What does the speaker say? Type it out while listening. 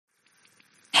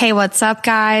Hey, what's up,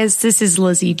 guys? This is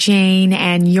Lizzie Jane,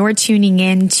 and you're tuning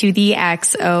in to the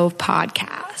XO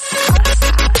podcast.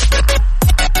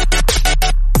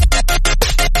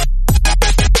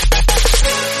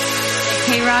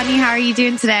 Hey, Rodney, how are you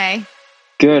doing today?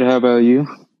 Good. How about you?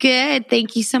 Good.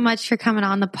 Thank you so much for coming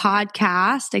on the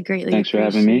podcast. I greatly Thanks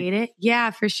appreciate for having me. it.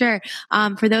 Yeah, for sure.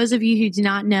 For those of you who do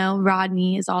not know,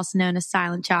 Rodney is also known as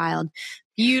Silent Child.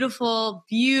 Beautiful,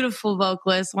 beautiful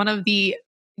vocalist. One of the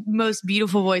most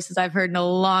beautiful voices I've heard in a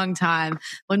long time.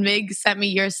 When Mig sent me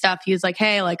your stuff, he was like,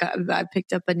 "Hey, like I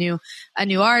picked up a new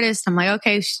artist." I'm like,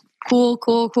 "Okay,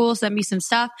 cool. Send me some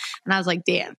stuff." And I was like,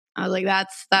 "Damn." I was like,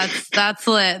 "That's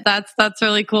lit. That's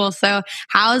really cool." So,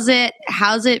 how's it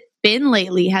been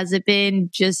lately? Has it been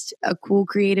just a cool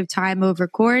creative time over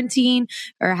quarantine,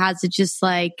 or has it just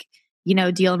like,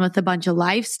 dealing with a bunch of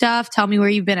life stuff? Tell me where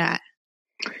you've been at.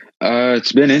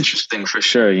 It's been interesting for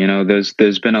sure. There's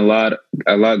been a lot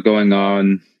going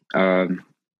on.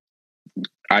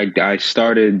 I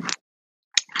started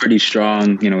pretty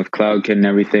strong, with Cloud Kid and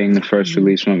everything. The first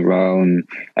release went well, and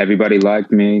everybody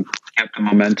liked me, kept the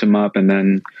momentum up, and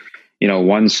then,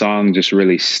 one song just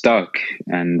really stuck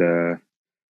and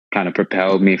kind of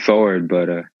propelled me forward.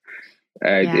 But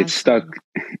it stuck.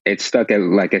 It stuck at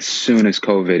like as soon as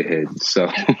COVID hit.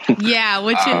 So yeah,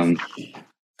 which is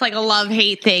like a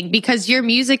love-hate thing, because your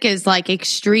music is like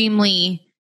extremely,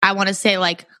 I want to say,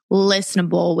 like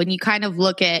listenable when you kind of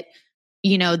look at, the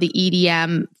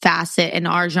EDM facet in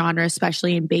our genre,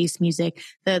 especially in bass music.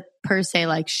 The per se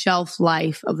like shelf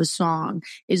life of a song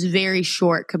is very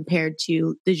short compared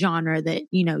to the genre that,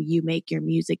 you make your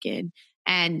music in.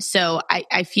 And so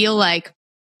I feel like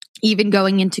even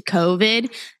going into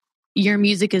COVID, your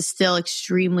music is still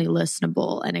extremely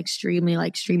listenable and extremely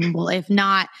like streamable, if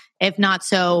not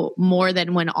so more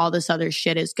than when all this other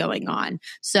shit is going on.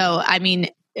 So, I mean,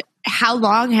 how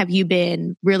long have you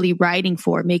been really writing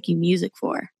for, making music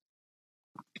for?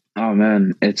 Oh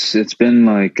man, it's been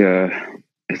like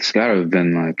it's gotta have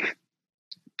been like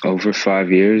over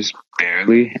 5 years,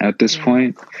 barely at this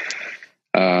point.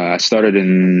 I started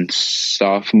in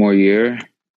sophomore year.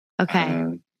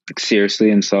 Okay.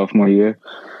 Seriously, in sophomore year.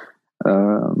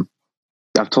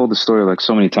 I've told the story like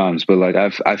so many times, but like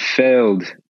I've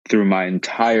failed through my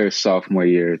entire sophomore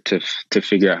year to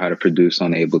figure out how to produce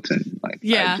on Ableton. Like,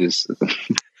 yeah. I just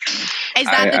is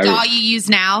that the DAW you use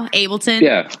now, Ableton?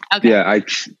 Yeah. Okay.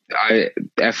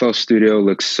 Yeah. FL Studio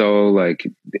looks so like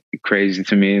crazy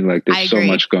to me. Like there's so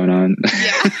much going on.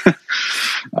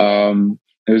 Yeah.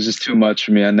 It was just too much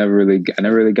for me. I never really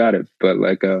got it. But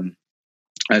like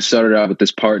I started out with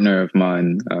this partner of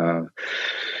mine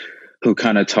who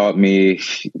kind of taught me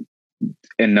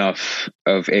enough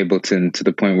of Ableton to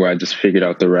the point where I just figured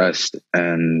out the rest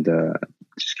and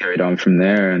just carried on from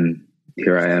there. And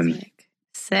here I am.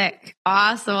 Sick.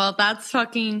 Awesome. Well, that's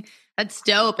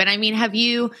dope. And I mean,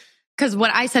 because what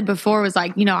I said before was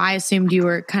like, I assumed you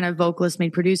were kind of vocalist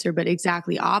made producer, but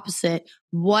exactly opposite.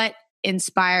 What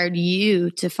inspired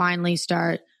you to finally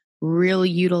start really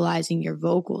utilizing your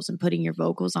vocals and putting your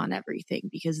vocals on everything?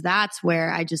 Because that's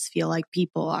where I just feel like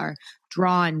people are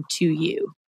drawn to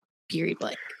you, period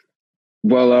blank.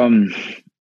 Well,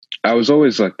 I was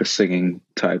always like the singing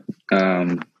type.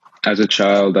 As a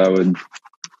child, I would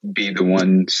be the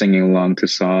one singing along to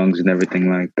songs and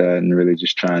everything like that, and really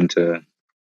just trying to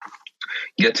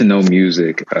get to know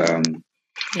music.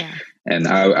 Yeah. And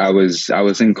I was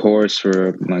in chorus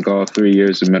for like all 3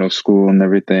 years of middle school and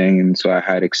everything, and so I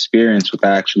had experience with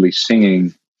actually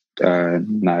singing.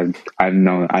 And I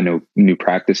know new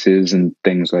practices and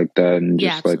things like that, and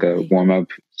just like a warm up.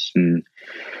 And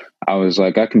I was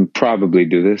like, I can probably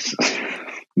do this.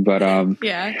 But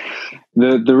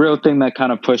the real thing that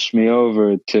kind of pushed me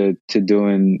over to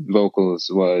doing vocals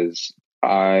was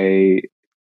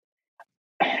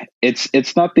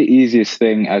it's not the easiest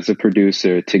thing as a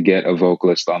producer to get a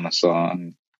vocalist on a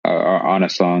song or on a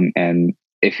song, and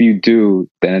if you do,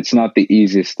 then it's not the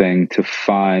easiest thing to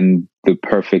find the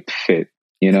perfect fit.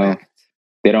 Correct.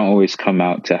 They don't always come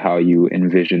out to how you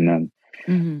envision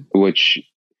them, which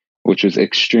was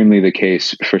extremely the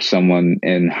case for someone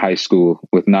in high school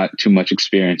with not too much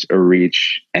experience or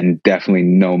reach and definitely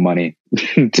no money.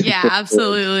 Yeah,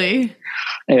 absolutely.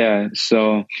 Yeah.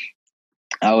 So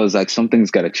I was like, something's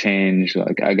got to change.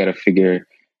 Like I got to figure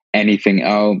anything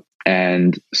out.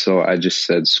 And so I just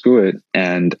said, screw it.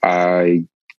 And I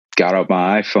got out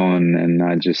my iPhone and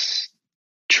I just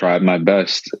tried my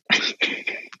best.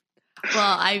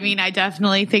 Well, I mean, I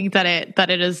definitely think that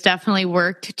it has definitely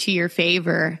worked to your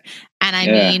favor. And I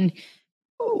mean,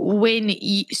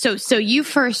 so you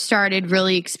first started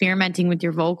really experimenting with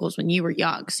your vocals when you were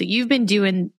young. So you've been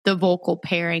doing the vocal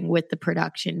pairing with the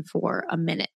production for a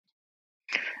minute.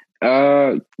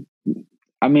 I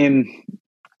mean,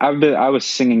 I was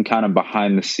singing kind of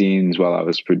behind the scenes while I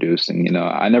was producing. You know,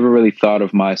 I never really thought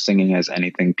of my singing as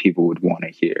anything people would want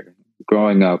to hear.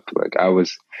 Growing up, like I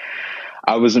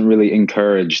wasn't really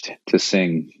encouraged to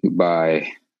sing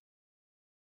by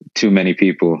too many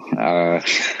people.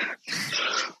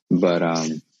 But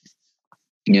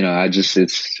you know,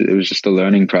 it was just a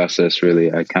learning process.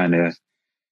 Really, I kind of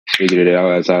figured it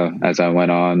out as I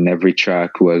went on. Every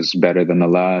track was better than the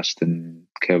last, and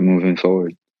kept moving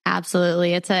forward.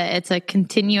 Absolutely. It's a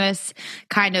continuous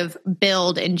kind of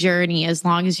build and journey as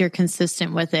long as you're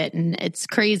consistent with it. And it's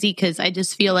crazy because I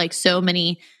just feel like so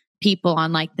many people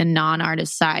on like the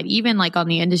non-artist side, even like on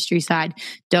the industry side,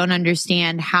 don't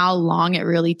understand how long it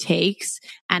really takes.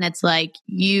 And it's like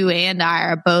you and I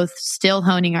are both still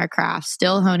honing our craft,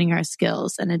 still honing our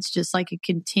skills. And it's just like a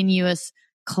continuous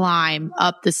climb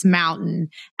up this mountain.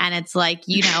 And it's like,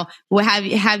 you know,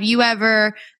 have you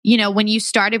ever, you know, when you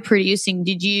started producing,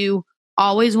 did you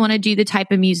always want to do the type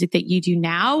of music that you do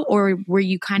now, or were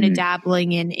you kind of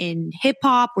dabbling in hip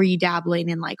hop? Were you dabbling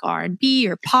in like R&B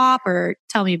or pop? Or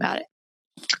tell me about it.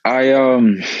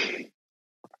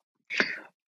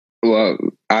 Well,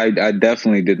 I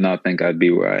definitely did not think I'd be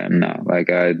where I am now. Like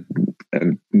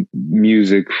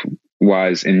music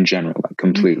wise in general, like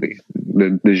completely.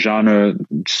 The genre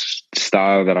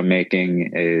style that I'm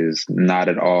making is not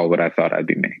at all what I thought I'd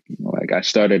be making. Like I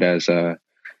started as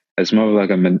more of like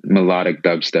a melodic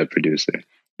dubstep producer.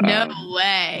 No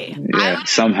way. Yeah, I would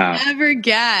somehow have never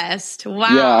guessed. Wow.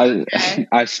 Yeah, okay.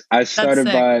 I started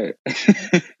by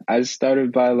I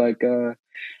started by like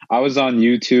I was on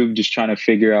YouTube just trying to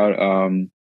figure out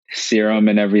Serum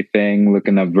and everything,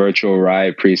 looking up Virtual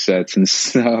Riot presets and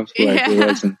stuff. Like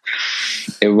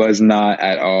it was not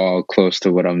at all close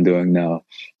to what I'm doing now.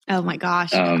 Oh my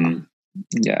gosh.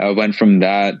 Yeah, I went from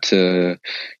that to,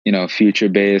 you know, future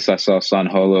bass. I saw San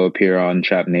Holo appear on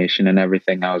Trap Nation and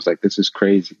everything. I was like, this is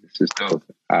crazy. This is dope.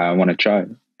 I want to try it.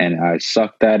 And I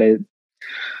sucked at it.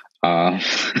 I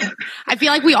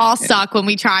feel like we all suck when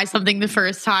we try something the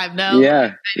first time, though.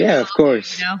 Yeah, of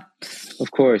course. You know?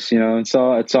 Of course, you know, it's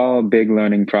all a big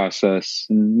learning process.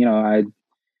 And, you know,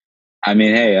 I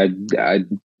mean, hey, I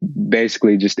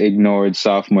basically just ignored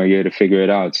sophomore year to figure it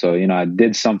out. So, you know, I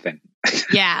did something.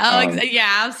 Yeah.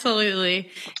 Yeah,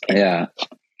 absolutely. Yeah.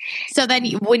 So then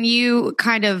when you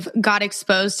kind of got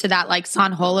exposed to that like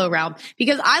San Holo realm,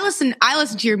 because I listen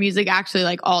to your music actually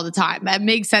like all the time. It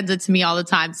makes sense to me all the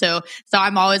time. So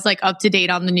I'm always like up to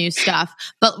date on the new stuff.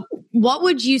 But what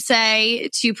would you say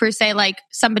to per se, like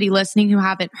somebody listening who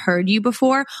haven't heard you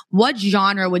before, what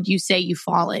genre would you say you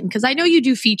fall in? Because I know you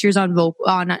do features on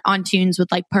on tunes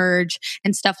with like Purge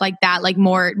and stuff like that, like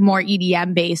more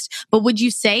EDM based. But would you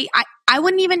say I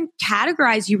wouldn't even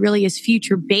categorize you really as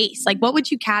future bass. Like, what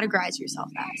would you categorize yourself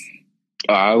as?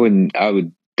 I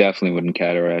definitely wouldn't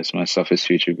categorize myself as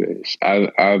future bass.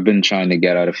 I've been trying to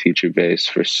get out of future bass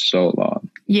for so long.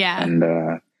 Yeah.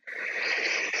 And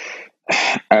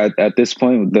at this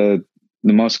point, the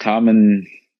most common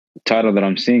title that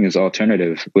I'm seeing is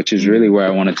alternative, which is really where I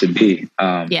want it to be.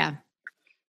 Yeah.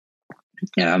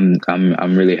 Yeah,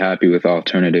 I'm really happy with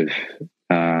alternative.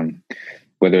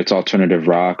 Whether it's alternative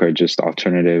rock or just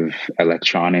alternative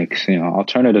electronics, you know,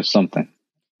 alternative something.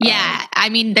 Yeah. I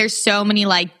mean, there's so many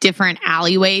like different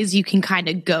alleyways you can kind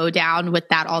of go down with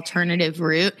that alternative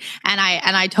route. And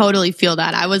I totally feel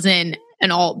that. I was in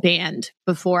an alt band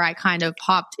before I kind of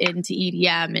hopped into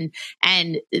EDM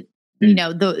and you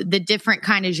know, the different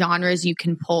kind of genres you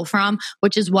can pull from,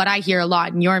 which is what I hear a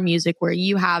lot in your music, where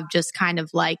you have just kind of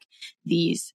like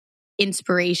these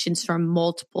inspirations from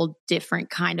multiple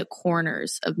different kind of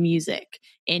corners of music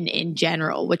in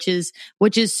general, which is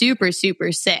super,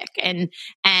 super sick. And,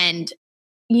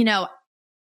 you know,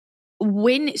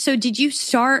 so did you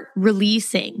start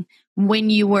releasing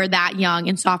when you were that young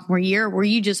in sophomore year? Or were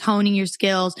you just honing your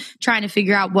skills, trying to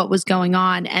figure out what was going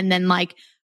on? And then like,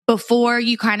 before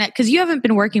you kind of, because you haven't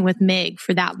been working with Mig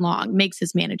for that long. Mig's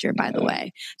his manager, by the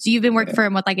way. So you've been working for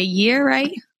him, like a year,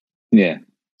 right? Yeah.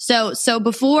 So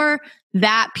before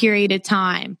that period of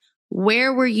time,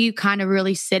 where were you kind of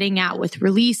really sitting at with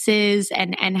releases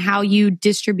and how you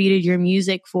distributed your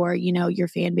music for, you know, your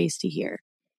fan base to hear?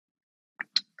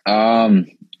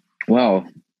 Well,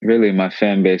 really my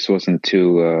fan base wasn't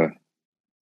too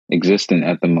existent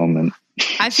at the moment.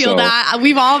 I feel that.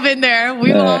 We've all been there.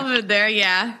 We've all been there,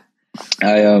 yeah.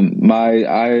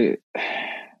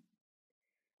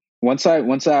 Once I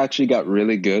actually got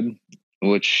really good,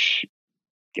 which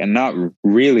and not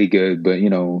really good, but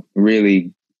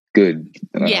really good.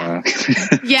 Yeah.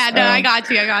 Yeah, no, I got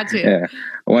you. Yeah.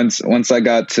 Once I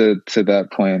got to that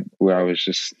point where I was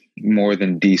just more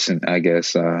than decent, I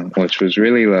guess, which was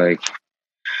really like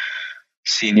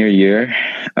senior year,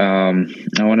 I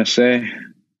want to say.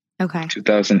 Okay.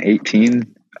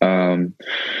 2018.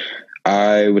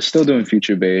 I was still doing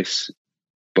Future Bass,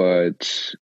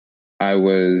 but I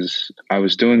was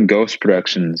doing ghost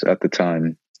productions at the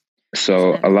time.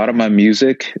 So a lot of my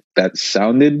music that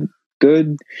sounded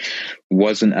good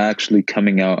wasn't actually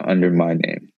coming out under my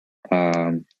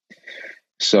name.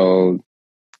 So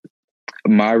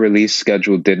my release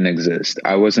schedule didn't exist.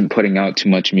 I wasn't putting out too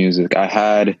much music. I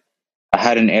had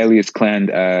an alias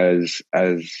planned as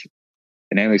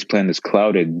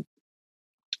Clouded,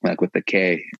 like with the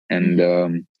K,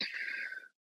 and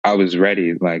I was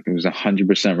ready, like it was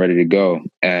 100% ready to go.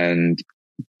 And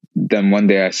then one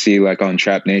day I see like on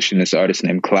Trap Nation this artist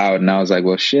named Cloud, and I was like,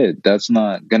 well, shit, that's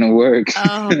not gonna work.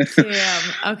 Oh,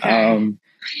 damn. Okay.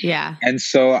 Yeah. And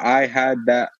so I had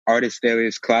that artist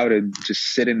alias Clouded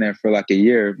just sitting there for like a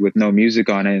year with no music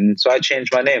on it, and so I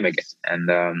changed my name again,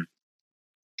 and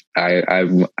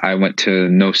I went to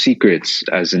No Secrets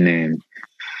as a name,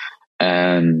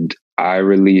 and I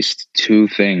released 2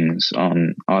 things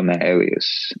on that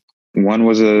alias. One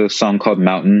was a song called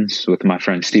Mountains with my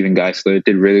friend Steven Geisler. It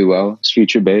did really well. It's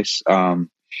Future Bass.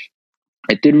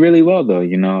 It did really well though,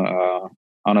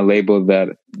 on a label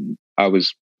that I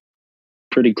was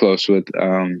pretty close with.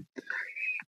 I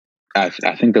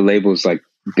think the label's like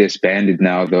disbanded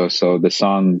now though, so the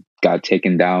song got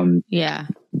taken down. Yeah.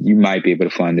 You might be able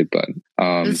to find it, but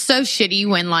it's so shitty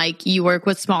when like you work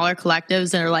with smaller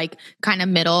collectives that are like kind of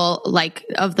middle like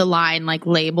of the line like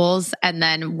labels, and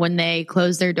then when they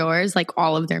close their doors, like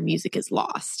all of their music is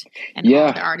lost, and all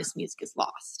of the artist music is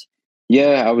lost.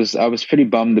 Yeah, I was pretty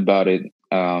bummed about it.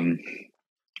 But what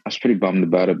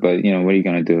are you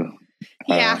gonna do?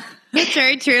 Yeah, that's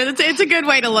very true. It's a good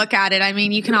way to look at it. I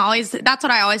mean, you can always, that's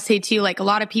what I always say too. Like a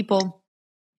lot of people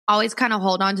always kind of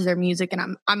hold on to their music,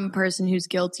 and I'm a person who's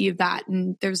guilty of that.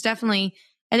 And I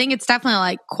think it's definitely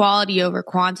like quality over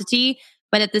quantity,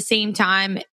 but at the same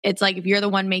time, it's like if you're the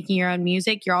one making your own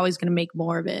music, you're always going to make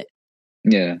more of it.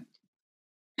 Yeah.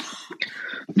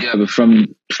 But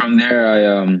from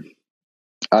there,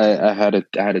 I had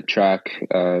a track.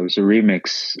 It was a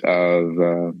remix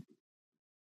of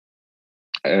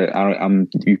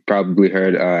you've probably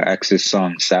heard X's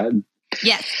song "Sad."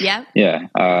 Yes. Yeah. Yeah.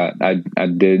 I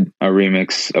did a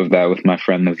remix of that with my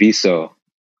friend Naviso,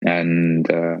 and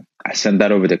I sent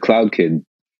that over to Cloud Kid.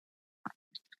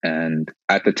 And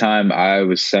at the time, I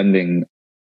was sending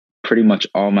pretty much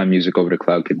all my music over to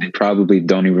Cloud Kid. They probably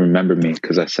don't even remember me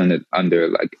because I send it under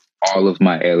like all of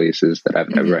my aliases that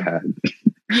I've ever had.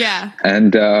 Yeah.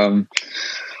 And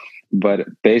but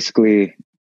basically,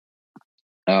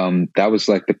 that was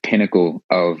like the pinnacle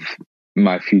of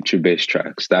my Future Bass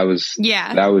tracks. That was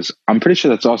I'm pretty sure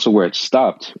that's also where it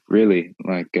stopped, really.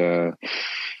 Like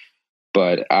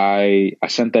but I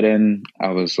sent that in. I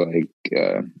was like,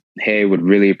 hey, would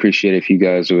really appreciate if you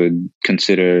guys would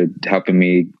consider helping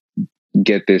me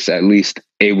get this at least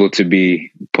able to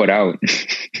be put out.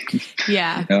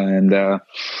 Yeah. And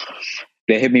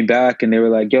they hit me back and they were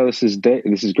like, yo, this is great.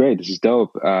 This is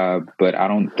dope. But I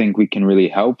don't think we can really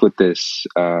help with this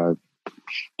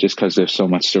just because there's so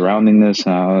much surrounding this.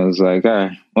 And I was like, all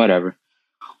right, whatever.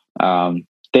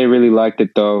 They really liked it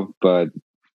though, but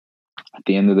at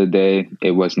the end of the day,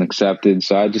 it wasn't accepted.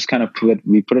 So I just kind of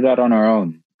we put it out on our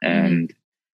own. And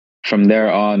from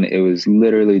there on, it was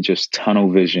literally just tunnel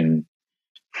vision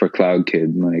for Cloud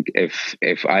Kid. Like if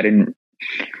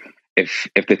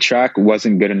the track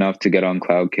wasn't good enough to get on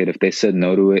Cloud Kid, if they said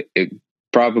no to it, it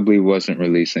probably wasn't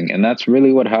releasing. And that's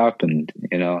really what happened.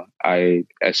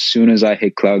 As soon as I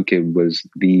hit Cloud Kid was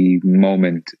the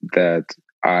moment that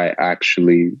I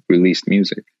actually released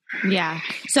music. Yeah.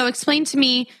 So explain to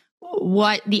me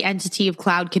what the entity of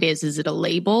Cloud Kid is. Is it a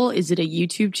label? Is it a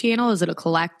YouTube channel? Is it a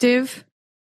collective?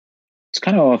 It's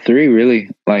kind of all 3, really.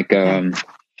 Like,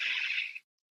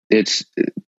 it's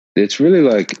really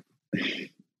like,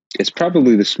 it's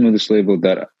probably the smoothest label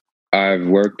that I've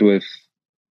worked with,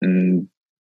 and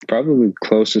probably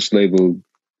closest label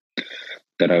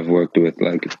that I've worked with.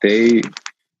 Like they're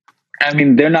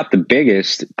not the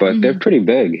biggest, but they're pretty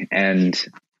big. And,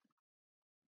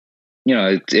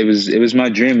 it was my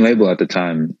dream label at the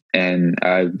time. And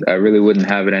I really wouldn't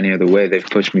have it any other way. They've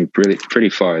pushed me pretty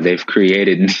far. They've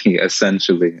created me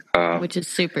essentially. Which is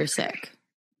super sick.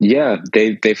 Yeah,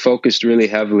 they focused really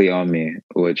heavily on me,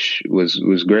 which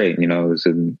was great. It was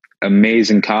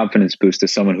amazing confidence boost to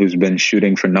someone who's been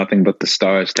shooting for nothing but the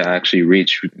stars to actually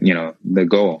reach, the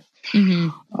goal.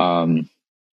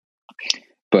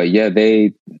 But yeah,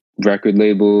 they record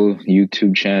label,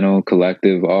 YouTube channel,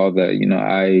 collective, all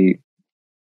that,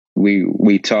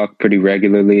 we talk pretty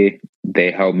regularly.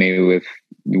 They help me with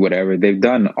whatever. They've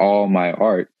done all my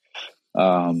art,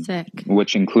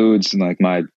 which includes like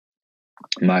my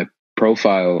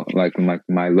profile, like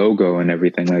my logo and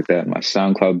everything like that, my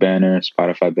SoundCloud banner,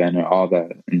 Spotify banner, all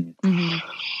that. And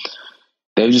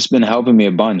they've just been helping me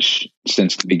a bunch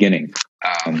since the beginning.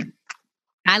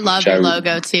 I love your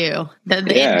logo too.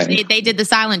 They did the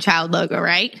Silent Child logo,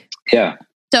 right? Yeah.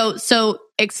 So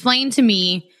explain to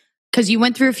me, because you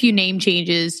went through a few name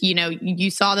changes. You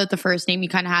saw that the first name you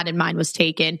kind of had in mind was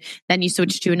taken. Then you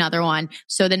switched to another one.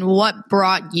 So then what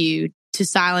brought you to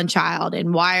Silent Child,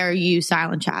 and why are you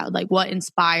Silent Child? Like, what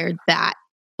inspired that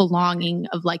belonging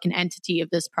of like an entity of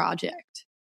this project?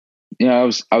 Yeah,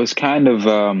 I was kind of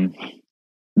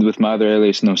with my other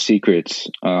alias, No Secrets.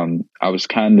 I was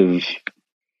kind of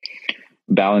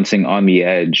balancing on the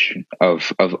edge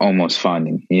of almost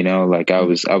finding, like I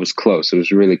was close. It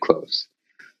was really close.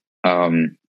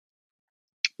 But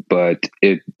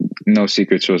No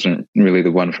Secrets wasn't really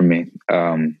the one for me.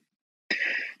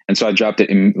 And so I dropped it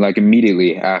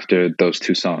immediately after those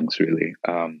two songs, really.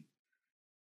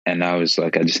 And I was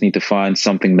like, I just need to find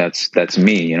something that's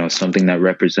me, something that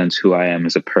represents who I am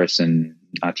as a person,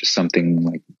 not just something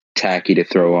like tacky to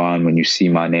throw on when you see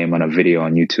my name on a video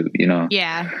on YouTube,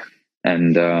 Yeah.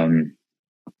 And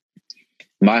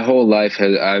my whole life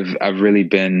I've really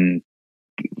been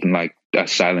like a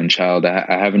silent child.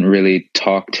 I haven't really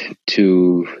talked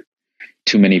to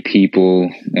too many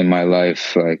people in my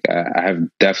life. Like I have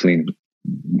definitely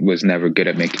was never good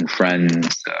at making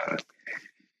friends.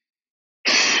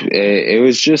 It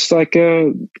was just like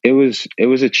it was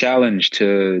a challenge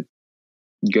to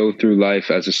go through life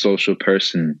as a social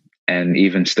person, and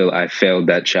even still I failed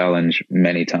that challenge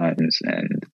many times,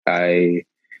 and I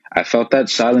felt that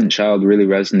Silent Child really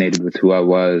resonated with who I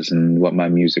was and what my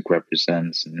music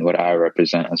represents and what I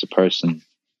represent as a person.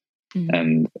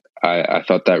 And I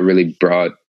thought that really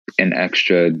brought an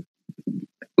extra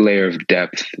layer of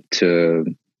depth to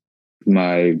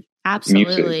my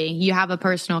Absolutely. music. You have a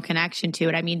personal connection to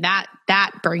it. I mean, that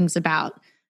brings about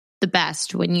the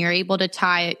best when you're able to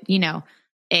tie,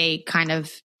 a kind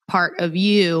of part of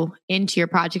you into your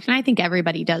project. And I think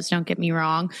everybody does, don't get me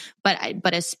wrong,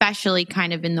 but especially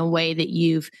kind of in the way that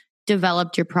you've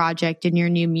developed your project and your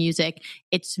new music,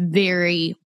 it's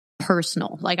very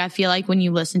personal. Like I feel like when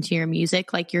you listen to your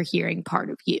music, like you're hearing part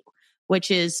of you,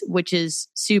 which is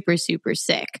super, super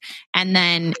sick. And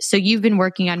then, so you've been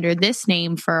working under this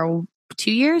name for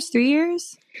 2 years, 3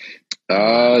 years?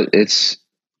 I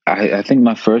think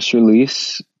my first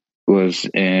release was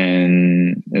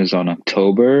on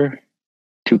October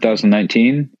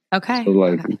 2019. Okay.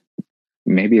 So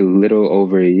maybe a little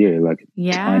over a year, like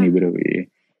a tiny bit over a year.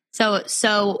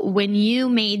 So when you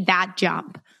made that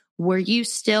jump, were you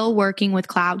still working with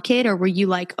CloudKid, or were you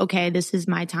like, okay, this is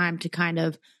my time to kind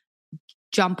of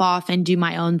jump off and do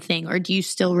my own thing, or do you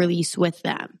still release with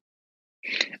them?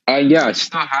 Yeah, I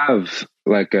still have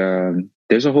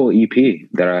there's a whole EP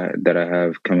that I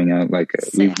have coming out.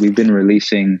 We've been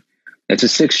releasing. It's a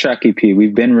 6-track EP.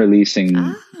 We've been releasing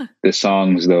the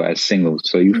songs though as singles.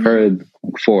 So you've heard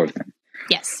 4 of them.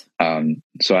 Yes.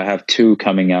 So I have 2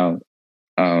 coming out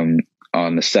on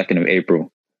the 2nd of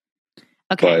April.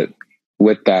 Okay. But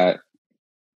with that,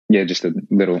 yeah, just a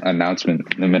little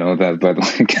announcement in the middle of that. But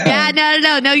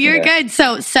no, you're good.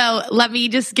 So let me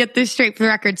just get this straight for the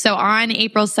record. So on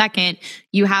April 2nd,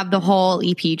 you have the whole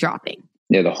EP dropping.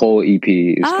 Yeah, the whole EP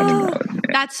is coming out. Yeah.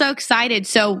 That's so excited.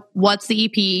 So what's the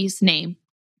EP's name?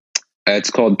 It's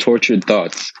called Tortured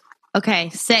Thoughts. Okay,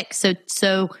 sick.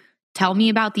 So tell me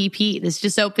about the EP. This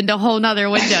just opened a whole nother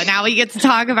window. Now we get to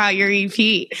talk about your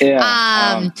EP.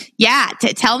 Yeah.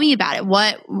 Tell me about it.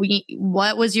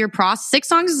 What was your process? 6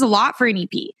 songs is a lot for an EP.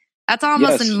 That's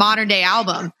almost a modern day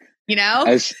album,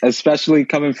 especially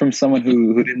coming from someone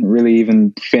who didn't really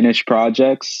even finish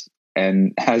projects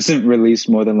and hasn't released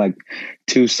more than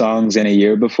 2 songs in a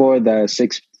year before. That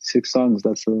 6 songs,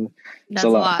 that's a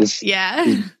lot. It's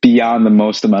beyond the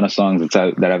most amount of songs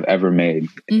that I've ever made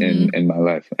in my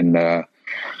life. And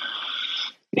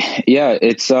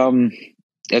it's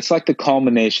like the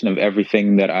culmination of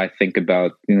everything that I think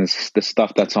about, the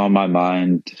stuff that's on my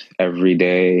mind every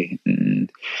day,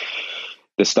 and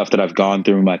the stuff that I've gone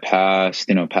through in my past,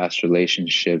 past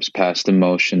relationships, past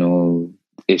emotional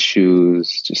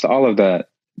issues, just all of that,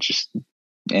 just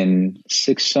in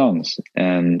 6 songs.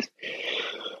 And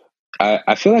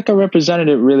I feel like I represented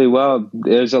it really well.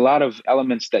 There's a lot of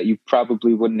elements that you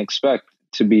probably wouldn't expect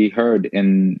to be heard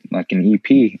in like an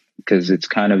EP, because it's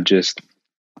kind of just,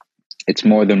 it's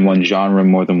more than one genre,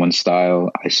 more than one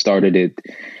style. I started it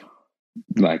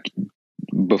like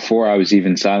before I was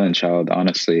even Silent Child,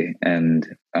 honestly. And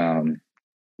I'm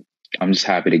just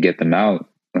happy to get them out.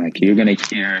 Like, you're going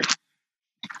to hear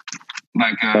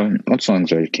like, what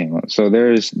songs already came out? So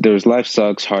there's Life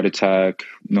Sucks, Heart Attack,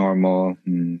 Normal,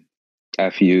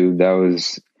 FU. That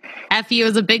was, FU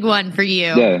was a big one for you.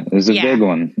 Yeah, it was a big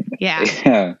one. Yeah.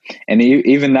 Yeah. And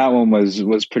even that one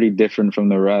was pretty different from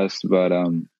the rest. But,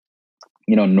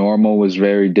 you know, Normal was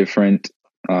very different.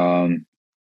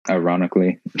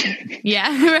 Ironically. Yeah,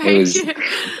 right.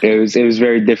 It was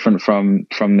very different from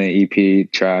the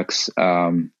EP tracks.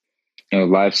 You know,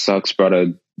 Life Sucks brought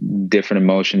a different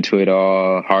emotion to it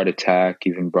all. Heart Attack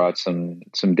even brought some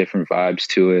different vibes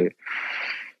to it.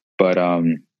 But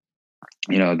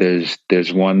you know,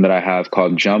 there's one that I have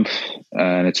called Jump,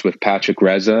 and it's with Patrick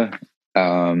Reza.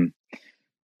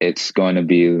 It's going to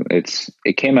be,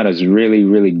 it came out as really,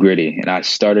 really gritty, and I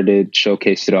started it,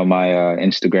 showcased it on my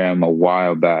Instagram a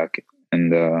while back,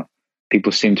 and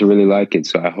people seem to really like it.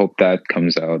 So I hope that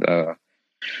comes out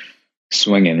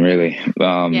swinging, really.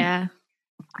 Yeah.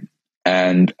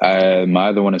 And my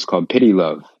other one is called Pity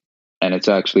Love, and it's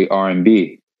actually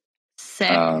R&B.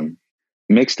 Sick.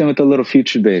 Mixed in with a little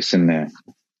future bass in there.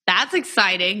 That's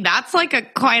exciting. That's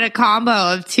like quite a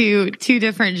combo of two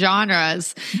different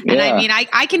genres. And Yeah. I mean,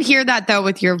 I can hear that though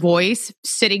with your voice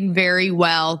sitting very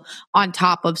well on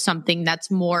top of something that's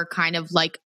more kind of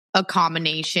like a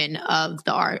combination of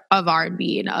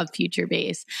R&B and of future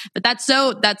bass. But that's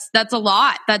a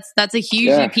lot. That's a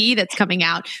huge EP that's coming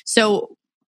out. So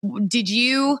did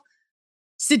you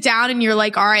sit down and you're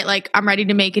like, all right, like I'm ready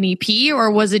to make an EP? Or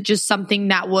was it just something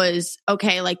that was,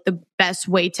 okay, like the best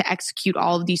way to execute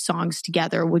all of these songs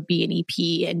together would be an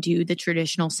EP and do the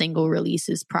traditional single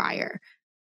releases prior?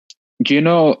 You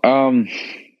know,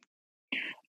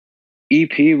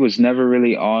 EP was never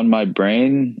really on my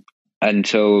brain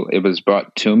until it was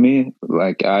brought to me.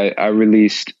 Like I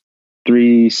released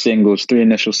three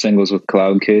initial singles with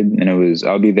Cloud Kid, and it was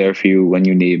I'll Be There For You, When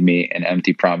You Need Me, and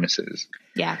Empty Promises.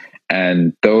 Yeah.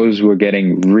 And those were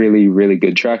getting really, really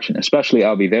good traction, especially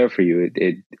I'll Be There For You.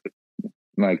 It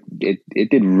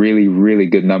did really, really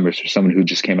good numbers for someone who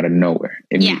just came out of nowhere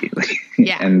immediately.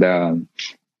 Yeah. And,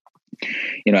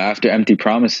 you know, after Empty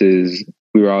Promises,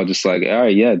 we were all just like, all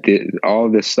right, yeah,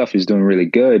 all this stuff is doing really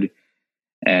good.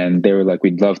 And they were like,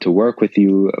 we'd love to work with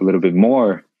you a little bit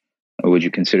more. Would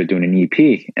you consider doing an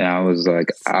EP? And I was like,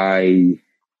 I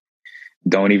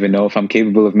don't even know if I'm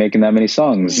capable of making that many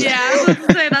songs. Yeah, I was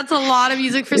gonna say, that's a lot of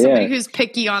music for somebody who's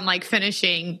picky on like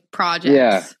finishing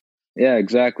projects. Yeah,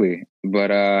 exactly.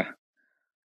 But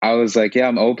I was like, yeah,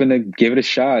 I'm open to give it a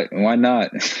shot. Why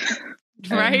not?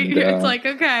 Right? And, it's like,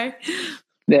 okay.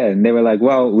 Yeah, and they were like,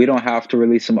 well, we don't have to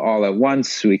release them all at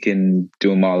once. We can do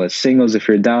them all as singles if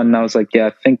you're down. And I was like, yeah,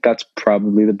 I think that's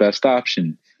probably the best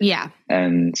option. Yeah.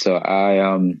 And so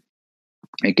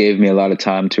it gave me a lot of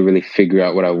time to really figure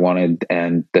out what I wanted.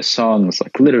 And the songs,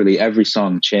 like literally every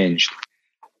song changed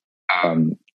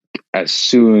as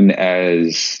soon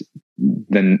as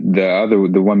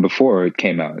the one before it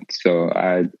came out. So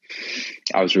I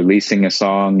was releasing a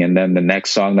song, and then the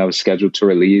next song that was scheduled to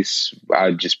release,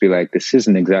 I'd just be like, this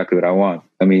isn't exactly what I want.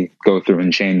 Let me go through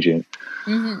and change it.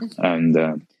 Mm-hmm.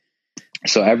 And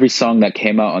so every song that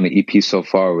came out on the EP so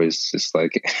far was just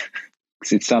like,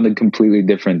 it sounded completely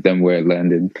different than where it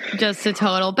landed. Just a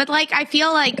total. But like, I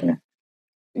feel like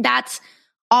that's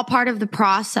all part of the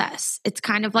process. It's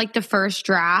kind of like the first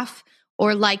draft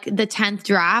or like the 10th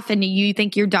draft, and you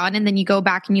think you're done, and then you go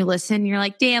back and you listen and you're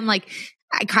like, damn, like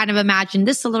I kind of imagined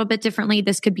this a little bit differently.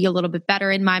 This could be a little bit better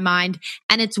in my mind.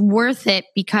 And it's worth it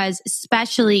because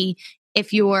especially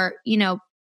if you're, you know,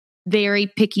 very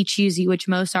picky choosy, which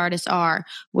most artists are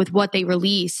with what they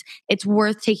release, it's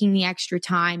worth taking the extra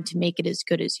time to make it as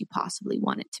good as you possibly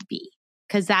want it to be.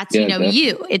 Because that's, you know,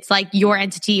 you. It's like your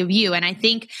entity of you. And I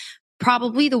think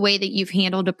probably the way that you've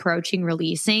handled approaching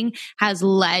releasing has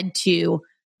led to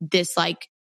this like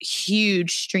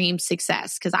huge stream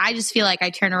success. Cause I just feel like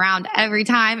I turn around every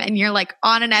time and you're like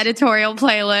on an editorial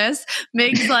playlist.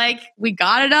 Mick's like, we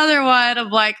got another one.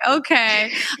 I'm like,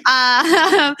 okay.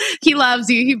 He loves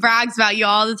you. He brags about you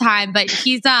all the time, but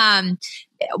he's,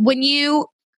 when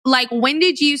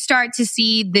did you start to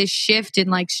see this shift in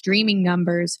like streaming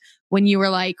numbers when you were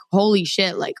like, holy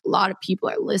shit, like a lot of people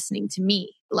are listening to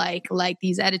me. Like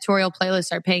these editorial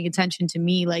playlists are paying attention to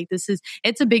me. Like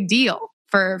it's a big deal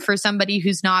for somebody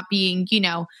who's not being, you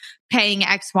know, paying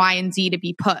X, Y, and Z to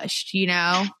be pushed, you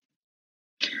know?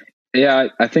 Yeah,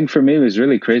 I think for me it was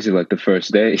really crazy. Like the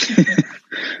first day,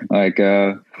 like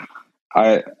I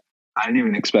didn't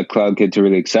even expect Cloud Kid to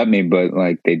really accept me, but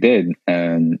like they did.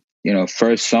 And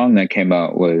first song that came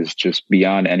out was just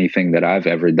beyond anything that I've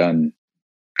ever done.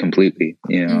 Completely,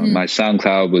 my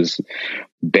SoundCloud was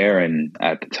barren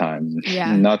at the time.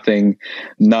 Yeah, nothing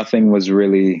was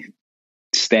really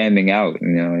standing out.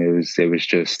 It was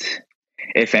just,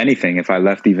 if anything, if I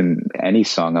left even any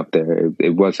song up there,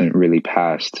 it wasn't really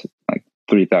past like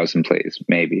 3,000 plays,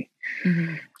 maybe.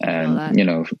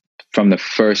 And from the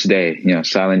first day,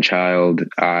 Silent Child,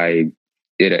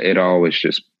 it always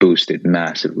just boosted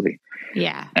massively.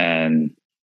 Yeah. And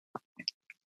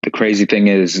the crazy thing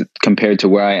is, compared to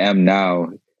where I am now,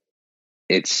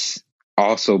 it's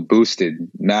also boosted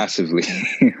massively.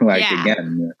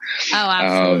 Again. Oh,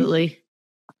 absolutely.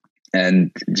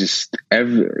 And just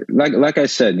like I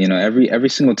said, every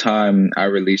single time I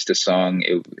released a song,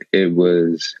 it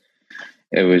was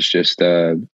just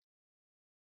it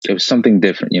was something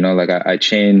different. Like I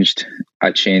changed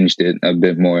it a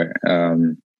bit more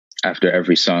after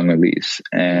every song release,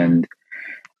 and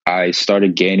I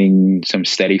started gaining some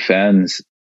steady fans,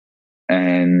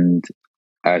 and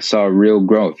I saw real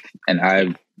growth. And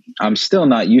I'm still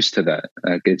not used to that.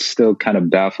 Like, it still kind of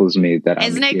baffles me that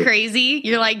Isn't it crazy?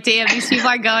 You're like, damn, these people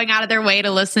are going out of their way to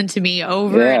listen to me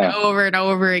over and over and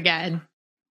over again.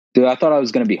 Dude, I thought I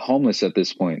was going to be homeless at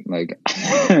this point. Like,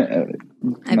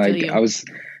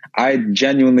 I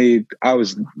genuinely, I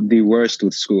was the worst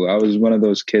with school. I was one of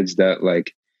those kids that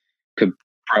like could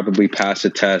probably pass a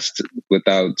test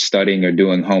without studying or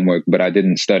doing homework, but I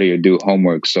didn't study or do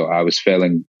homework. So I was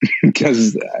failing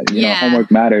because, homework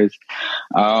matters.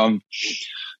 So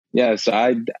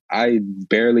I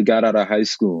barely got out of high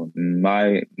school.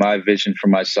 My vision for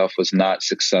myself was not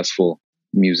successful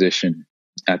musician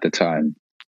at the time.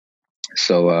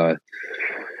 So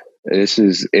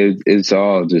it's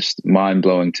all just mind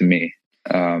blowing to me.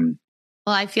 Well,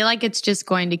 I feel like it's just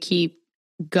going to keep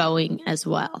going as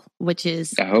well, which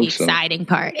is the exciting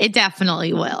part. It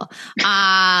definitely will.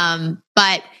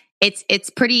 But it's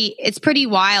pretty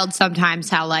wild sometimes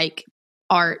how like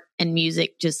art and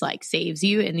music just like saves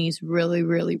you in these really,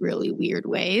 really, really weird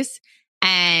ways.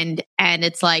 And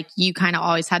it's like you kind of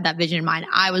always had that vision in mind.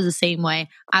 I was the same way.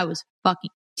 I was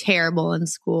fucking terrible in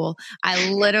school. I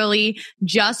literally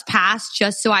just passed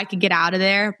just so I could get out of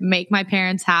there, make my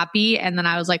parents happy. And then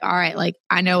I was like, all right, like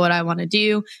I know what I want to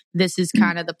do. This is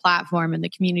kind of the platform and the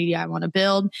community I want to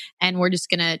build. And we're just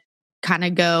going to kind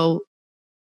of go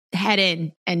head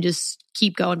in and just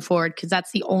keep going forward. Cause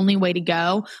that's the only way to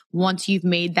go once you've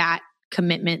made that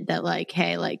commitment that like,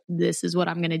 hey, like this is what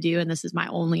I'm going to do. And this is my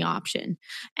only option.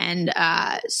 And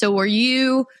so were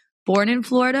you born in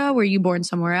Florida? Were you born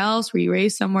somewhere else? Were you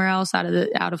raised somewhere else out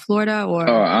of Florida? Or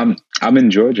I'm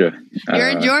in Georgia. You're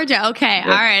in Georgia. Okay. Yeah.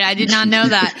 All right. I did not know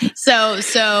that.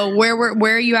 So where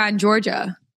are you at in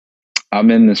Georgia? I'm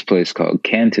in this place called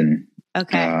Canton.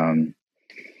 Okay. And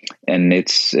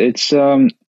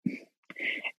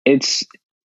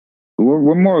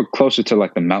we're more closer to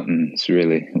like the mountains,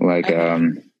 really. Like,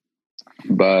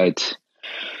 but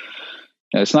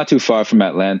it's not too far from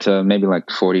Atlanta, maybe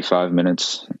like 45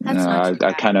 minutes.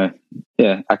 I kind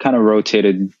of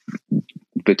rotated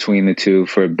between the two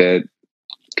for a bit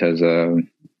because I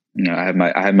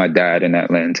had my dad in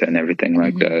Atlanta and everything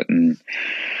like that. And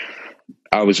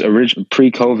I was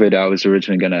pre-COVID, I was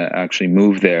originally gonna actually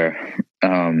move there,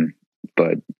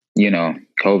 but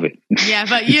COVID. Yeah,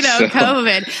 but so,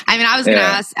 COVID. I mean, I was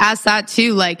gonna ask that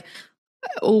too. Like,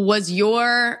 was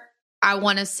I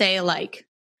want to say like.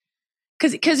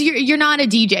 Cause you're not a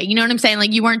DJ, you know what I'm saying?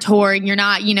 Like you weren't touring, you're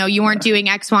not, you weren't doing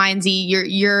X, Y, and Z.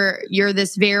 You're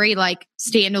this very like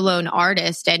standalone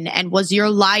artist. And was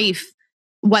your life,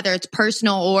 whether it's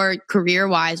personal or career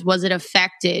wise, was it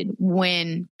affected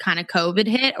when kind of COVID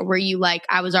hit? Or were you like,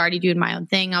 I was already doing my own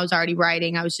thing, I was already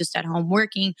writing, I was just at home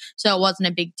working, so it wasn't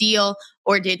a big deal?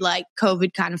 Or did like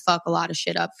COVID kind of fuck a lot of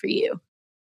shit up for you?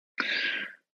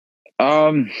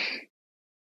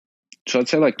 So I'd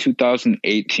say like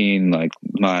 2018, like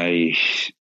my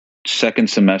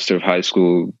second semester of high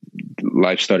school,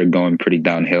 life started going pretty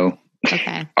downhill.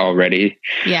 Okay. Already.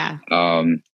 Yeah.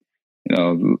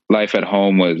 Life at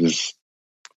home was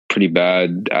pretty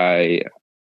bad. I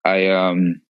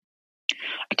can't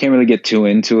really get too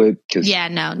into it because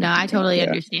no, I totally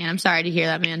understand. I'm sorry to hear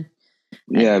that, man.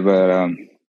 Yeah, but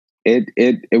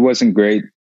it wasn't great.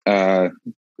 There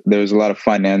was a lot of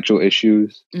financial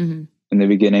issues in the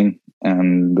beginning.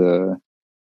 And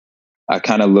I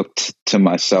kind of looked to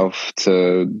myself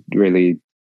to really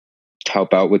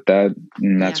help out with that.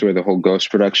 And that's where the whole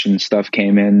ghost production stuff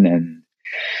came in. And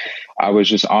I was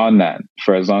just on that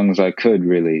for as long as I could,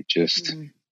 really. Just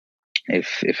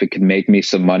if it could make me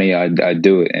some money, I'd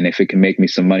do it. And if it can make me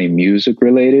some money music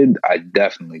related, I'd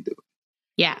definitely do it.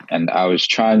 Yeah. And I was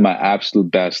trying my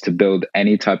absolute best to build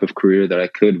any type of career that I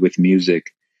could with music.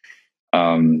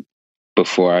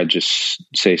 Before I just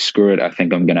say, screw it, I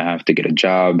think I'm going to have to get a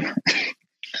job.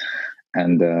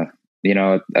 And, you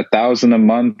know, $1,000 a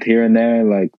month here and there,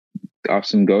 like off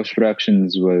some Ghost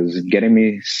Productions, was getting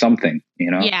me something, you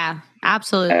know? Yeah,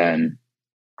 absolutely. And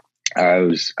I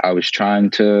was trying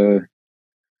to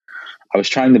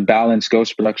balance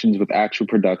Ghost Productions with actual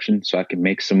production so I could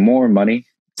make some more money.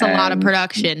 It's a lot of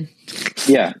production.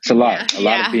 Yeah, it's a lot. A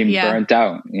lot of being burnt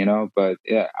out, you know? But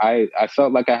yeah, I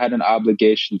felt like I had an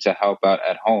obligation to help out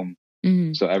at home.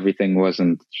 Mm-hmm. So everything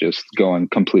wasn't just going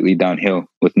completely downhill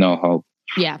with no hope.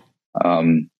 Yeah.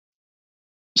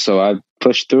 So I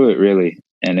pushed through it, really.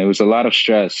 And it was a lot of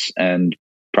stress and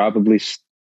probably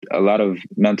a lot of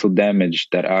mental damage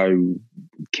that I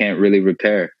can't really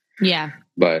repair. Yeah.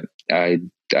 But I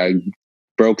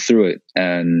broke through it.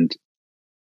 And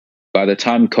by the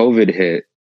time COVID hit,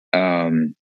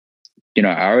 you know,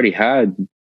 I already had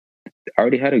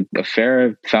a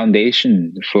fair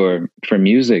foundation for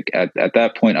music. At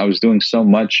that point, I was doing so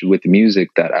much with music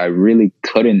that I really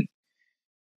couldn't.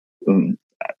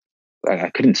 I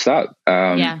couldn't stop.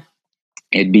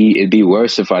 It'd be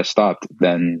worse if I stopped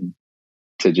than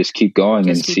to just keep going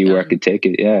and see where I could take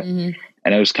it. Yeah. Mm-hmm.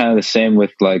 And it was kind of the same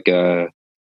with like a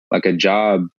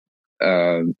job,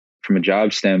 from a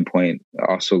job standpoint,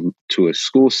 also to a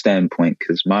school standpoint,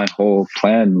 because my whole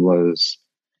plan was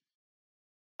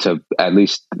to at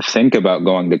least think about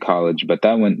going to college, but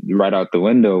that went right out the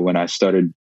window when I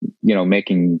started, you know,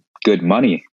 making good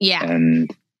money. Yeah. And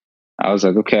I was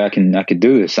like, okay, I could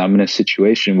do this. I'm in a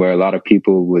situation where a lot of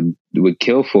people would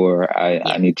kill for.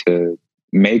 I need to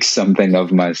make something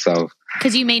of myself.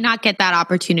 Because you may not get that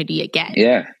opportunity again.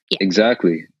 Yeah,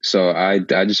 exactly. So I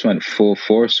just went full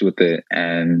force with it.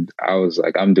 And I was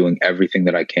like, I'm doing everything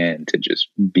that I can to just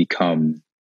become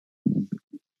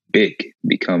big,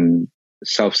 become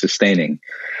self-sustaining.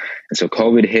 And so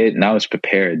COVID hit and I was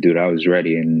prepared, dude. I was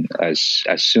ready. And as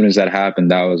soon as that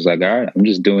happened, I was like, all right, I'm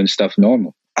just doing stuff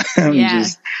normal. I'm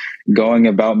just going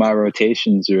about my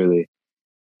rotations, really.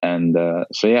 And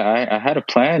so yeah, I had a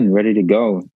plan ready to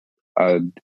go,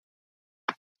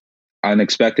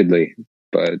 unexpectedly,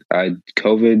 but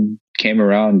COVID came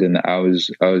around and I was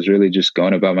really just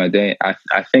going about my day. I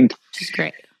think, which is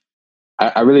great.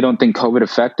 I really don't think COVID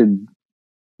affected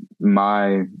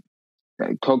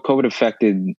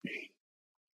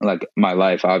like my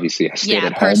life. Obviously, I stayed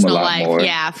at home a lot more.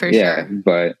 Yeah, for sure.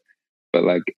 But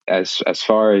like as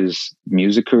far as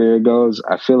music career goes,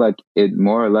 I feel like it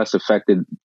more or less affected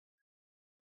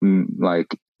like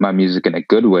my music in a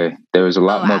good way. There was a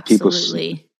lot more people.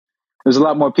 There's a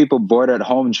lot more people bored at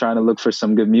home trying to look for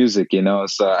some good music, you know.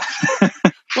 So,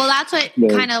 well, that's what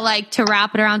kind of like, to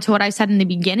wrap it around to what I said in the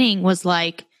beginning, was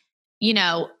like, you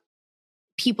know,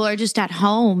 people are just at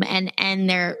home and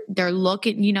they're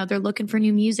looking, you know, they're looking for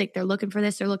new music. They're looking for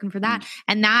this, they're looking for that.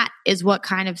 And that is what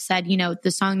kind of said, you know,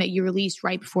 the song that you released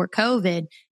right before COVID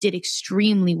did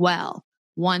extremely well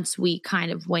once we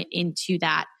kind of went into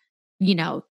that, you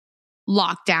know,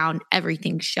 lockdown,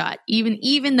 everything shut.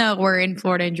 Even though we're in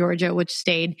Florida and Georgia, which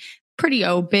stayed pretty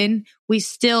open, we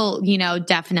still, you know,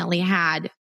 definitely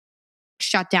had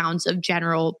shutdowns of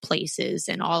general places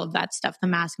and all of that stuff, the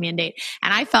mask mandate.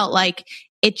 And I felt like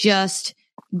it just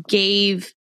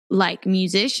gave like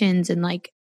musicians and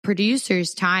like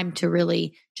producers time to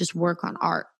really just work on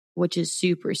art, which is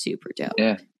super, super dope.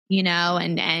 Yeah. You know,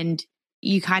 and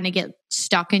you kind of get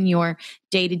stuck in your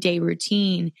day-to-day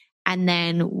routine. And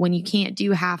then when you can't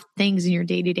do half things in your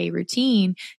day-to-day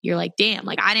routine, you're like, damn,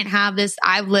 like I didn't have this.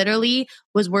 I literally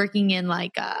was working in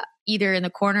like either in the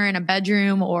corner in a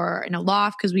bedroom or in a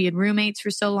loft because we had roommates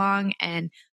for so long. And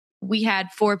we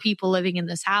had 4 people living in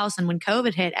this house. And when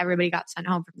COVID hit, everybody got sent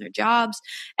home from their jobs.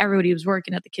 Everybody was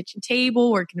working at the kitchen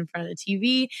table, working in front of the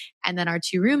TV. And then our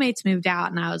 2 roommates moved out.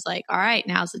 And I was like, all right,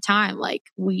 now's the time. Like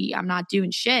I'm not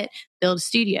doing shit. Build a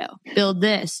studio, build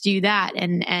this, do that.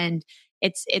 And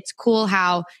it's cool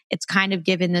how it's kind of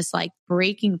given this like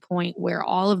breaking point where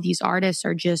all of these artists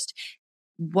are just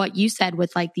what you said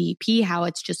with like the EP, how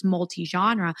it's just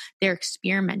multi-genre. They're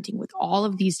experimenting with all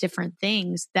of these different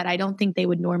things that I don't think they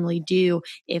would normally do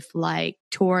if like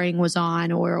touring was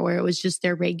on or it was just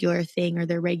their regular thing or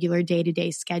their regular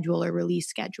day-to-day schedule or release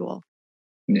schedule.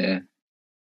 Yeah,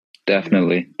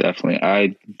 definitely.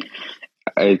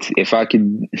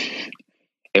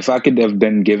 If I could have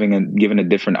been given a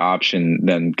different option,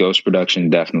 then Ghost Production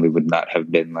definitely would not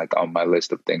have been like on my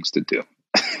list of things to do.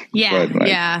 Yeah,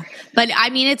 yeah. But I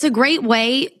mean, it's a great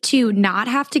way to not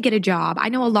have to get a job. I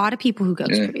know a lot of people who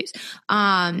ghost produce,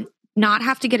 not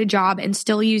have to get a job and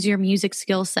still use your music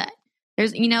skill set.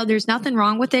 There's nothing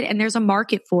wrong with it, and there's a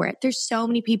market for it. There's so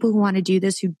many people who want to do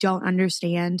this who don't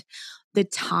understand the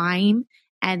time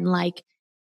and like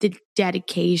the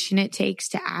dedication it takes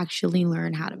to actually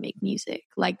learn how to make music.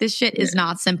 Like this shit is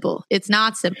not simple. It's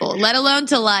not simple, let alone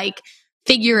to like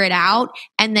figure it out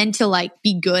and then to like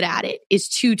be good at it is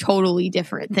two totally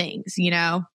different things, you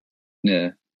know?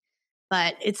 Yeah.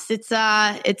 But it's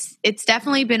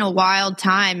definitely been a wild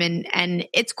time, and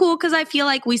it's cool because I feel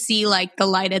like we see like the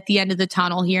light at the end of the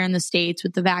tunnel here in the States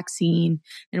with the vaccine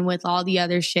and with all the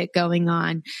other shit going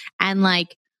on. And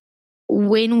like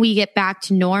when we get back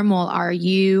to normal, are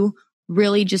you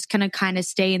really just gonna kind of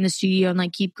stay in the studio and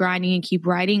like keep grinding and keep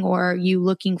writing, or are you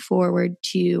looking forward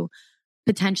to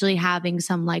potentially having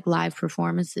some like live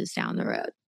performances down the road?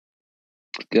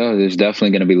 Yeah, there's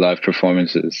definitely going to be live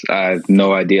performances. I have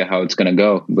no idea how it's going to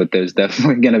go, but there's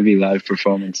definitely going to be live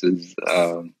performances.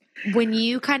 When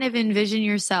you kind of envision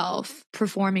yourself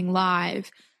performing live,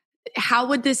 how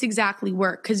would this exactly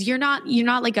work? Because you're not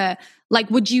like,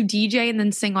 would you DJ and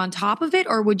then sing on top of it,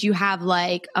 or would you have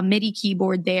like a MIDI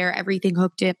keyboard there, everything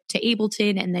hooked up to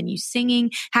Ableton, and then you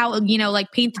singing? How,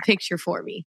 like paint the picture for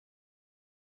me.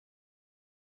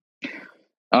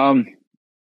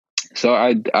 So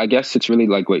I guess it's really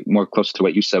like more close to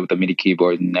what you said with the MIDI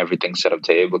keyboard and everything set up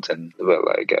to Ableton. But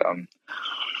like,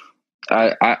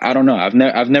 I don't know.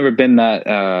 I've never been that.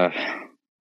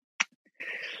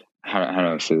 How do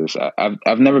I say this?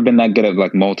 I've never been that good at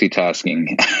like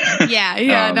multitasking.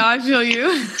 Yeah. No, I feel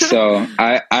you. So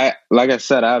I like I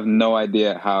said, I have no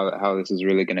idea how this is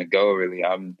really gonna go. Really,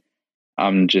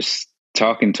 I'm just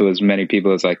talking to as many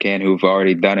people as I can who've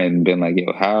already done it and been like,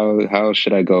 yo, how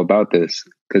should I go about this?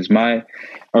 Because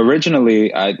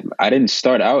originally I didn't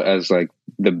start out as like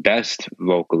the best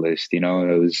vocalist, it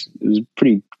was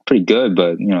pretty good,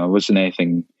 but it wasn't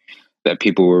anything that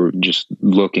people were just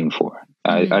looking for.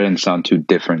 I didn't sound too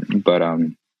different, but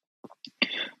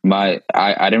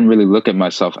I didn't really look at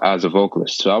myself as a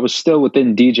vocalist, so I was still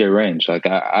within DJ range. Like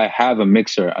I have a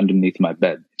mixer underneath my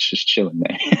bed; it's just chilling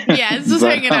there. Yeah, it's just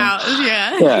hanging out.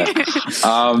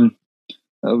 Yeah.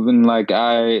 And like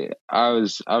I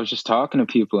was just talking to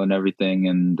people and everything,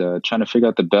 and trying to figure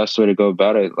out the best way to go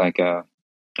about it. Like I'm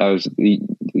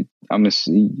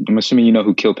assuming you know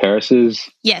who Kill Paris is.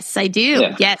 Yes, I do.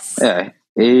 Yeah. Yes. Yeah.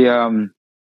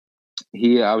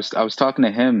 I was talking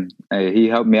to him. He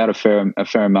helped me out a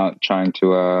fair amount trying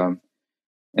to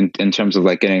in terms of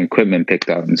like getting equipment picked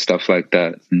out and stuff like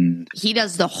that. And he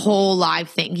does the whole live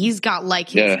thing. He's got like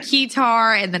his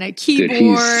guitar and then a keyboard,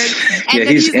 and then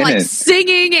he's like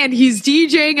singing and he's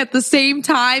DJing at the same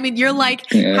time. And you're like,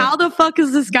 how the fuck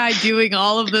is this guy doing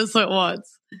all of this at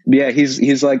once? Yeah, he's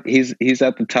at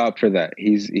the top for that.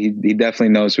 He definitely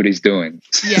knows what he's doing.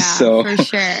 Yeah, so for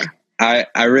sure.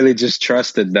 I really just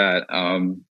trusted that.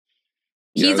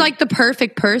 He's like the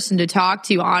perfect person to talk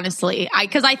to, honestly.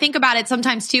 Because I think about it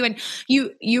sometimes too, and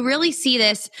you really see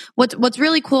this. What's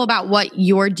really cool about what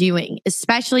you're doing,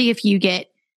 especially if you get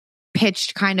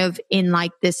pitched kind of in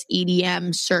like this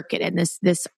EDM circuit and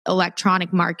this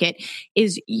electronic market,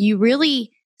 is you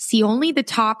really see only the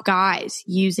top guys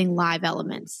using live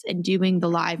elements and doing the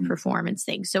live performance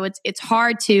thing. So it's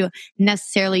hard to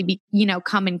necessarily be,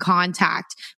 come in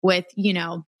contact with,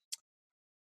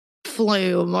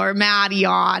 Flume or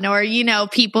Madeon or,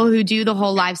 people who do the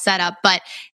whole live setup. But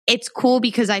it's cool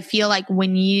because I feel like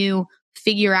when you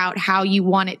figure out how you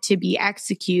want it to be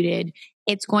executed,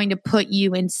 it's going to put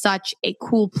you in such a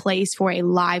cool place for a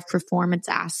live performance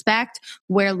aspect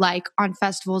where like on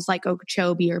festivals like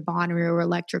Okeechobee or Bonnaroo or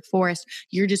Electric Forest,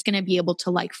 you're just going to be able to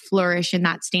like flourish in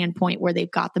that standpoint where they've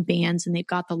got the bands and they've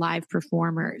got the live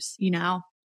performers,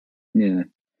 Yeah.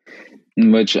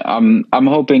 Which I'm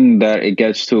hoping that it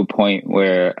gets to a point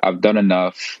where I've done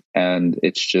enough and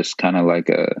it's just kind of like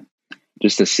a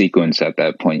sequence at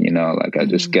that point, like I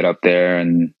just get up there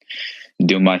and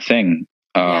do my thing.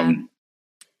 And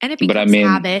it becomes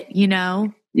habit,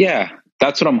 Yeah,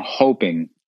 that's what I'm hoping.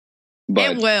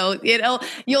 But it will.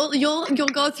 You'll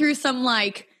go through some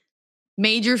like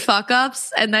major fuck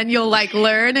ups and then you'll like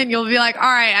learn and you'll be like, all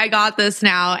right, I got this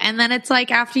now. And then it's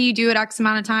like after you do it X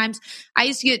amount of times,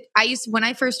 when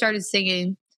I first started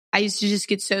singing, I used to just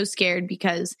get so scared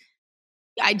because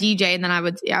I DJ and then I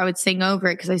would sing over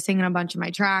it because I sing in a bunch of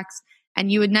my tracks,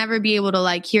 and you would never be able to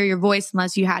like hear your voice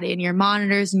unless you had it in your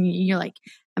monitors, and you're like,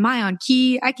 am I on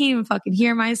key? I can't even fucking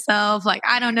hear myself. Like,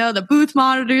 I don't know. The booth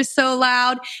monitor is so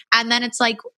loud. And then it's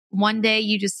like one day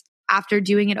you just, after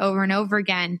doing it over and over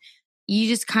again, you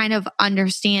just kind of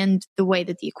understand the way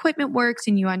that the equipment works,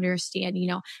 and you understand, you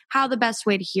know, how the best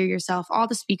way to hear yourself, all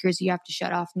the speakers you have to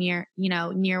shut off near, you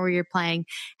know, near where you're playing,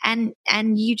 and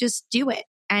you just do it.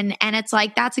 And it's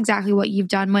like, that's exactly what you've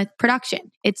done with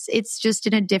production. It's just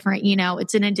in a different, you know,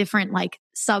 it's in a different like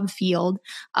subfield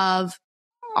of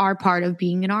our part of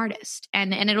being an artist.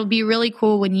 And it'll be really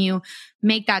cool when you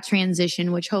make that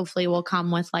transition, which hopefully will come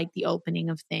with like the opening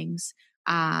of things.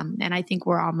 And I think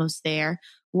we're almost there,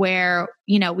 where,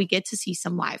 you know, we get to see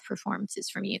some live performances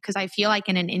from you. Cause I feel like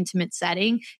in an intimate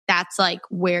setting, that's like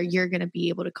where you're going to be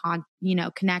able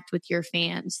to connect with your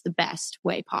fans the best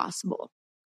way possible.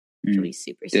 It'll be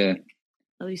super sick.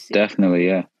 Definitely.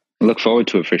 Yeah. I look forward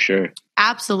to it for sure.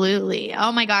 Absolutely.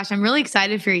 Oh my gosh. I'm really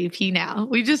excited for your EP now.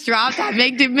 We just dropped that.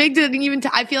 Meg didn't even,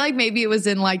 I feel like maybe it was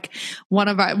in like one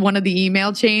of the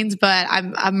email chains, but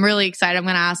I'm really excited. I'm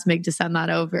going to ask Meg to send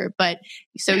that over. But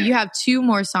so you have 2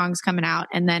 more songs coming out,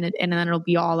 and then it'll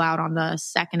be all out on the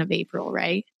 2nd of April,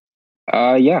 right?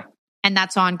 Yeah. And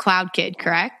that's on Cloud Kid,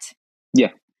 correct? Yeah.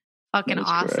 Fucking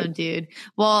awesome, correct. Dude.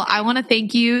 Well, I want to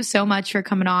thank you so much for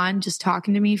coming on, just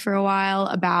talking to me for a while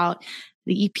about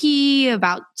the EP,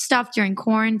 about stuff during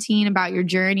quarantine, about your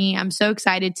journey. I'm so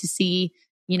excited to see,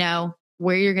 you know,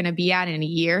 where you're going to be at in a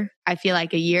year. I feel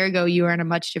like a year ago, you were in a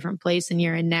much different place than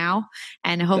you're in now.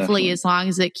 And hopefully, as long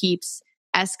as it keeps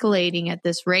escalating at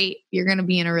this rate, you're going to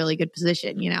be in a really good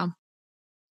position, you know?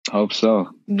 Hope so.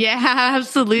 Yeah,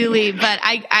 absolutely. But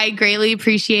I greatly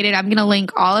appreciate it. I'm going to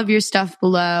link all of your stuff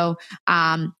below.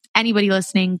 Anybody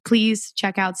listening, please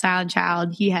check out Silent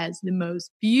Child. He has the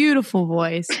most beautiful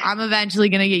voice. I'm eventually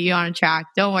going to get you on a track.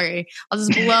 Don't worry. I'll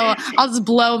just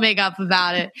blow makeup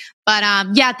about it. But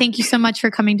yeah, thank you so much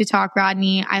for coming to talk,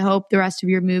 Rodney. I hope the rest of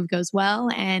your move goes well,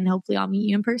 and hopefully I'll meet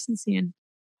you in person soon.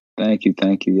 Thank you.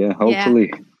 Yeah, hopefully.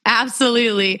 Yeah,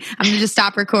 absolutely. I'm going to just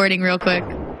stop recording real quick.